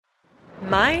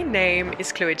My name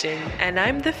is Chloe Jin, and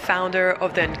I'm the founder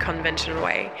of The Unconventional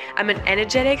Way. I'm an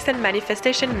energetics and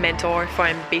manifestation mentor for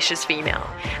ambitious female.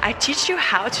 I teach you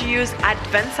how to use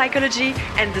advanced psychology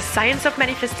and the science of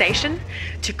manifestation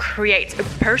to create a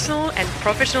personal and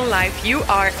professional life you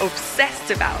are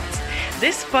obsessed about.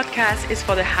 This podcast is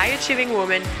for the high-achieving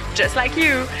women just like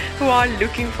you who are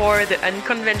looking for the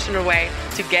unconventional way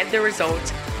to get the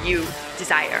result you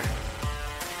desire.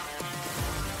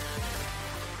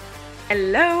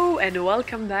 Hello and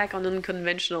welcome back on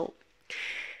Unconventional.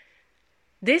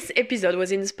 This episode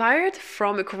was inspired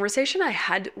from a conversation I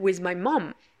had with my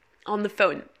mom on the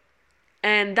phone.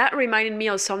 And that reminded me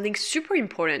of something super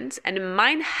important and a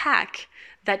mind hack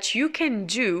that you can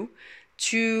do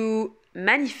to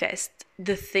manifest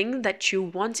the thing that you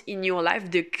want in your life,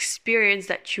 the experience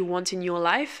that you want in your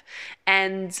life,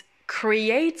 and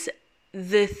create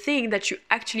the thing that you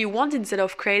actually want instead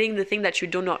of creating the thing that you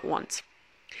do not want.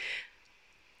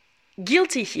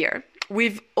 Guilty here.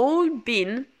 We've all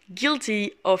been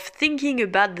guilty of thinking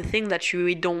about the thing that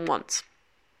we don't want.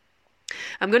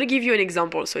 I'm going to give you an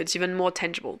example so it's even more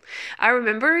tangible. I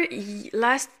remember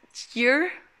last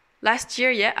year,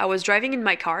 I was driving in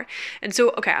my car. And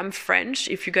so, I'm French.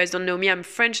 If you guys don't know me, I'm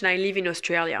French and I live in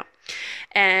Australia.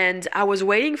 And I was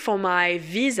waiting for my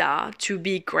visa to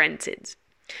be granted.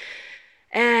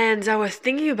 And I was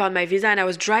thinking about my visa and I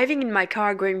was driving in my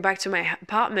car going back to my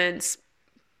apartment.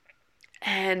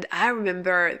 And I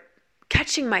remember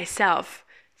catching myself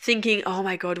thinking, oh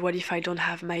my God, what if I don't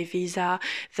have my visa?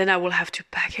 Then I will have to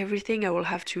pack everything. I will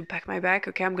have to pack my bag.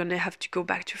 Okay, I'm going to have to go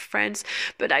back to France,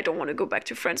 but I don't want to go back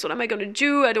to France. What am I going to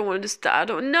do? I don't want to start. I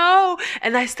don't know.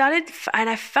 And I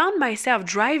found myself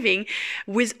driving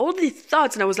with all these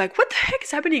thoughts. And I was like, what the heck is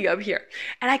happening up here?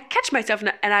 And I catch myself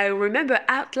and I remember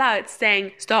out loud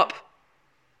saying, stop.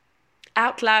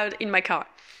 Out loud in my car.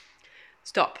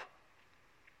 Stop.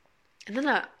 And then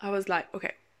I was like,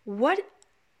 okay, what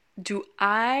do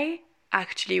I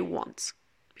actually want?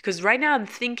 Because right now I'm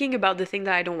thinking about the thing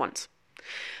that I don't want.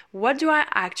 What do I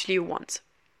actually want?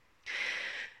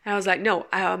 And I was like, no,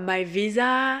 my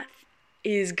visa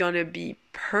is gonna be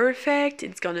perfect.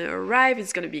 It's gonna arrive.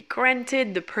 It's gonna be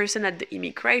granted. The person at the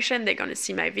immigration, they're gonna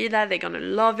see my visa. They're gonna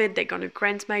love it. They're gonna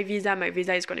grant my visa. My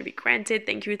visa is gonna be granted.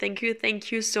 Thank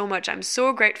you so much. I'm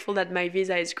so grateful that my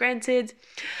visa is granted.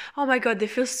 Oh my God, they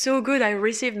feel so good. I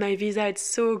received my visa. It's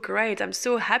so great. I'm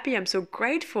so happy. I'm so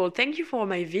grateful. Thank you for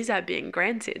my visa being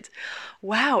granted.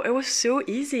 Wow, it was so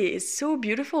easy. It's so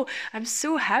beautiful. I'm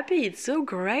so happy. It's so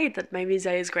great that my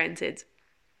visa is granted.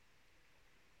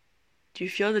 Do you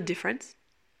feel the difference?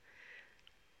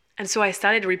 And so I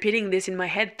started repeating this in my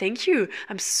head. Thank you.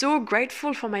 I'm so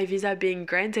grateful for my visa being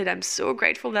granted. I'm so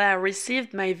grateful that I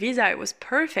received my visa. It was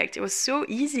perfect. It was so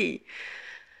easy.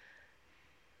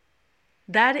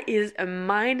 That is a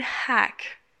mind hack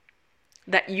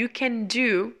that you can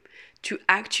do to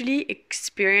actually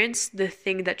experience the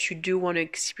thing that you do want to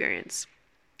experience.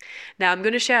 Now, I'm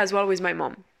going to share as well with my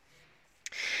mom.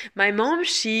 My mom,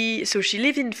 she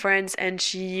lived in France and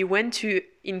she went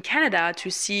in Canada to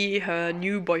see her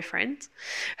new boyfriend,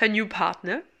 her new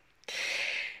partner.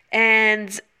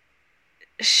 And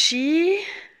she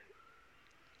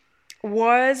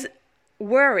was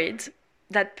worried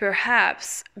that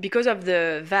perhaps because of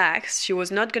the vax, she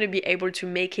was not going to be able to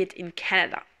make it in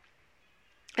Canada.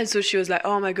 And so she was like,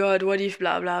 oh my God, what if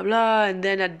blah, blah, blah. And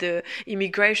then at the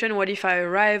immigration, what if I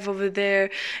arrive over there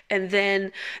and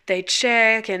then they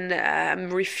check and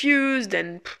I'm refused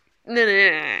and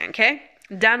okay?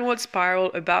 Downward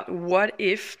spiral about what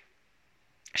if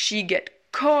she get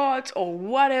caught or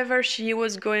whatever she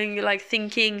was going like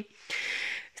thinking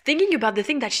about the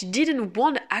thing that she didn't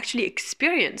want to actually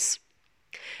experience.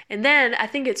 And then I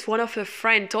think it's one of her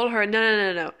friends told her,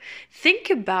 no. Think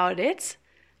about it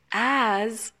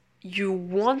as you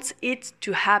want it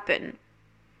to happen.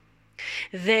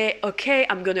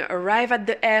 I'm gonna arrive at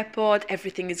the airport,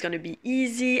 everything is gonna be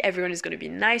easy, everyone is gonna be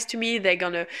nice to me, they're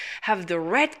gonna have the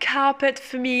red carpet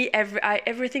for me,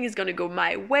 everything is gonna go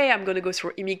my way, I'm gonna go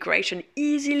through immigration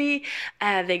easily,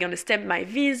 they're gonna stamp my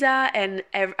visa, and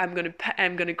I'm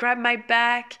gonna grab my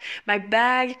bag,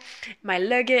 my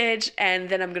luggage, and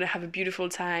then I'm gonna have a beautiful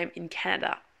time in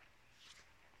Canada.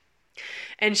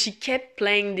 And she kept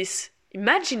playing this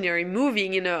imaginary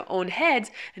movie in her own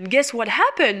head. And guess what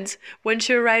happened when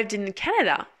she arrived in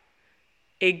Canada?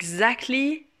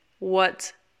 Exactly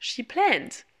what she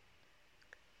planned.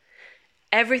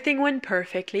 Everything went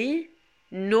perfectly.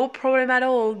 No problem at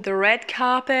all. The red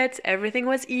carpet, everything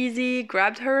was easy.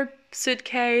 Grabbed her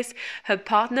suitcase. Her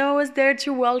partner was there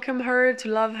to welcome her, to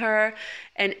love her.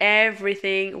 And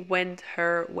everything went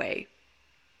her way.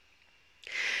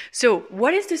 So,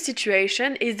 what is the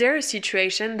situation? Is there a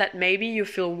situation that maybe you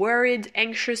feel worried,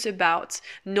 anxious about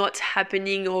not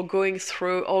happening or going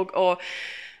through or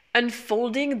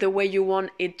unfolding the way you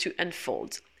want it to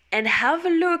unfold? And have a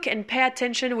look and pay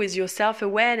attention with your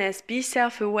self-awareness. Be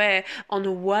self-aware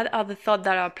on what are the thoughts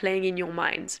that are playing in your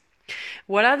mind.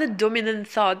 What are the dominant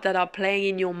thoughts that are playing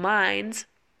in your mind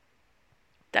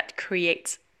that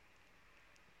create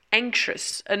an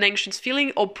anxious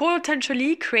feeling, or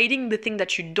potentially creating the thing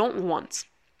that you don't want?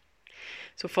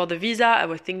 So for the visa, I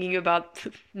was thinking about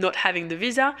not having the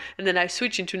visa, and then I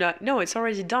switched into no, it's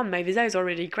already done. My visa is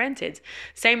already granted.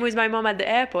 Same with my mom at the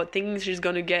airport, thinking she's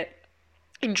going to get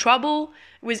in trouble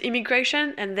with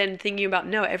immigration, and then thinking about,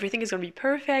 no, everything is going to be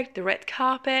perfect, the red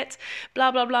carpet,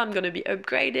 blah, blah, blah, I'm going to be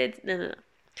upgraded. No.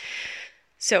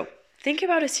 So think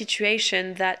about a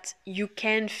situation that you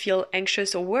can feel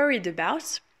anxious or worried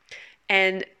about,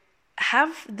 and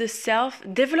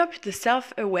develop the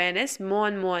self-awareness more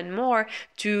and more and more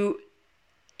to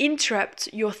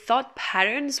interrupt your thought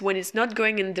patterns when it's not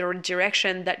going in the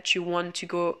direction that you want to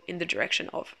go in the direction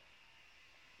of.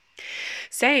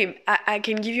 Same, I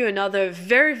can give you another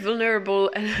very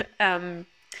vulnerable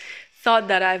thought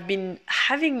that I've been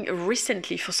having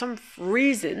recently. For some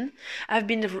reason, I've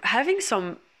been having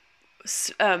some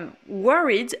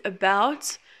worried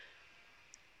about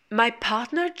my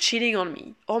partner cheating on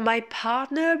me, or my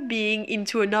partner being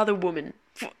into another woman.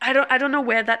 I don't know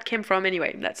where that came from.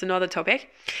 Anyway, that's another topic.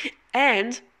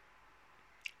 And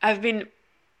I've been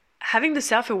having the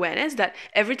self-awareness that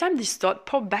every time this thought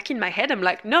popped back in my head, I'm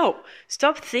like, no,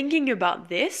 stop thinking about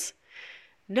this.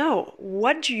 No,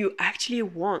 what do you actually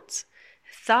want?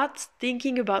 Start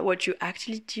thinking about what you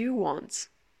actually do want.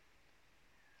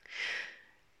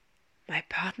 My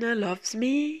partner loves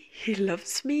me, he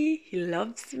loves me, he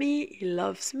loves me, he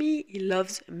loves me, he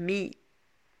loves me.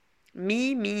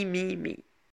 Me.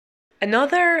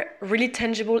 Another really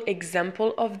tangible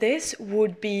example of this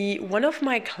would be one of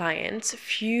my clients. A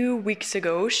few weeks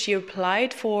ago, she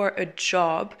applied for a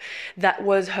job that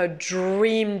was her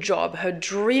dream job, her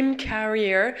dream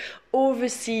career,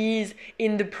 overseas,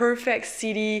 in the perfect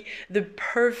city, the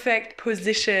perfect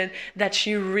position that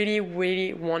she really,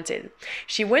 really wanted.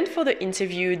 She went for the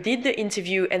interview, did the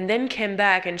interview, and then came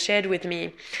back and shared with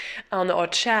me on our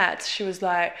chat. She was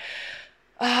like,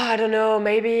 I don't know,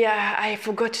 maybe I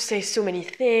forgot to say so many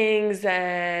things,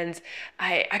 and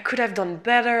I could have done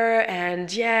better,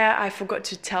 and yeah, I forgot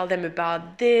to tell them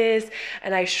about this,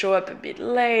 and I show up a bit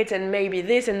late, and maybe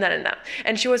this and that and that.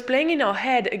 And she was playing in her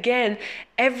head again,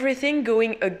 everything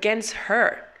going against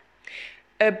her.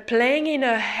 Playing in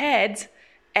her head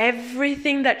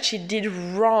everything that she did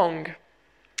wrong.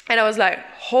 And I was like,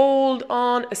 hold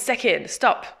on a second,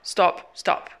 stop.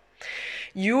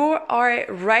 You are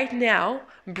right now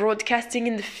broadcasting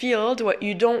in the field what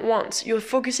you don't want. You're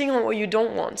focusing on what you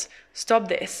don't want. Stop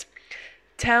this.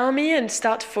 Tell me and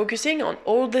start focusing on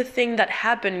all the things that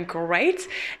happened great,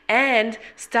 and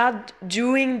start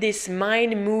doing this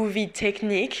mind movie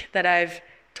technique that I've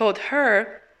taught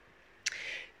her.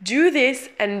 Do this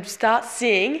and start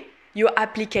seeing your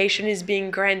application is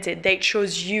being granted. They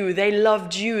chose you. They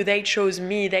loved you. They chose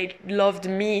me. They loved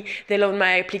me. They loved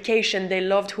my application. They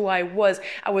loved who I was.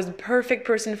 I was the perfect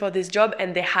person for this job,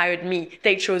 and they hired me.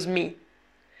 They chose me.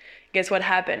 Guess what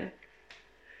happened?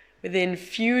 Within a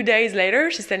few days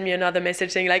later, she sent me another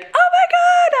message saying like, oh my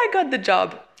God, I got the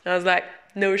job. I was like,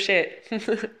 no shit.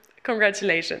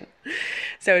 Congratulations.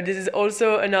 So this is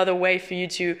also another way for you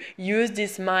to use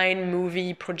this mind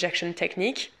movie projection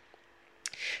technique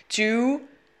to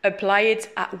apply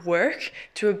it at work,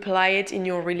 to apply it in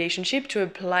your relationship, to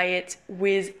apply it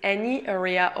with any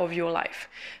area of your life.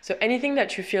 So anything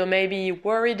that you feel maybe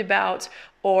worried about,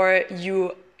 or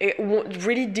you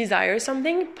really desire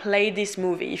something, play this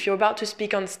movie. If you're about to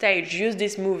speak on stage, use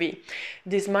this movie,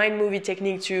 this mind movie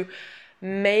technique to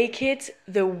make it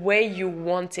the way you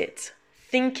want it.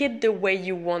 Think it the way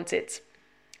you want it,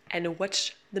 and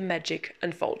watch the magic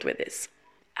unfold with this.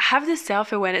 Have the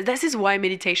self-awareness. This is why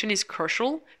meditation is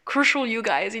crucial, you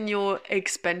guys, in your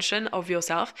expansion of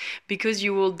yourself, because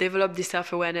you will develop the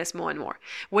self-awareness more and more.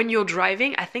 When you're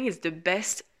driving, I think it's the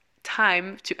best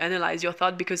time to analyze your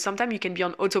thought, because sometimes you can be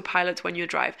on autopilot when you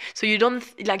drive. So you don't,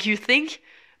 you think,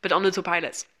 but on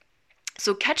autopilot.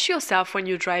 So catch yourself when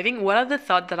you're driving. What are the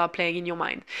thoughts that are playing in your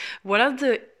mind? What are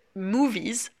the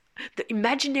movies, the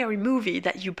imaginary movie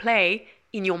that you play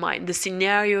in your mind, the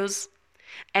scenarios,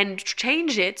 and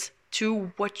change it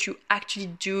to what you actually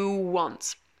do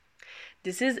want.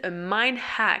 This is a mind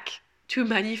hack to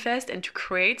manifest and to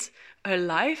create a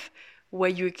life where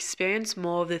you experience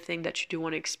more of the thing that you do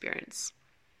want to experience.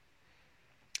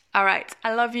 All right.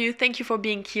 I love you. Thank you for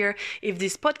being here. If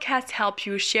this podcast helped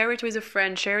you, share it with a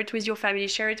friend, share it with your family,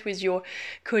 share it with your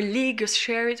colleagues,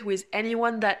 share it with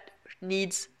anyone that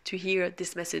needs to hear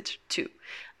this message too.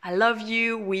 I love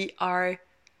you. We are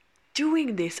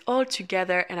doing this all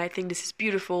together, and I think this is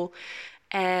beautiful.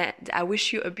 And I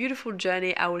wish you a beautiful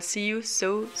journey. I will see you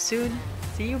so soon.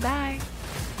 See you. Bye.